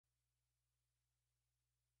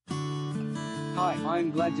Hi, I am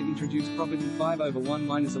glad to introduce property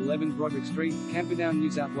 5/1-11 Brodrick Street, Camperdown, New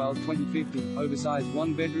South Wales 2050, oversized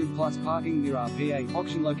 1-bedroom plus parking near RPA,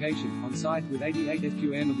 auction location, on site with 88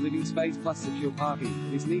 SQM of living space plus secure parking.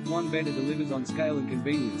 This neat 1-bedder delivers on scale and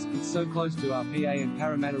convenience. It's so close to RPA and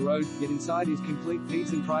Parramatta Road, yet inside is complete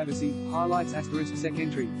peace and privacy. Highlights * sec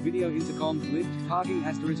entry, video intercom, lift, parking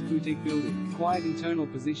 * boutique building, quiet internal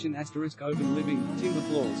position * open living, timber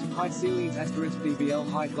floors, high ceilings * DBL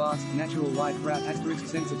high glass, natural light route *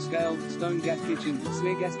 sense of scale, stone gas kitchen,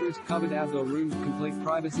 sneg * covered outdoor room, complete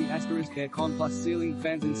privacy * aircon plus ceiling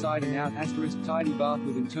fans inside and out * tidy bath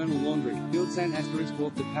with internal laundry, build-san *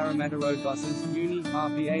 walk to Parramatta Road buses, uni,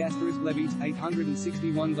 RPA * levies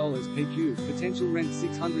 $861 PQ, potential rent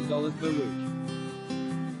 $600 per week.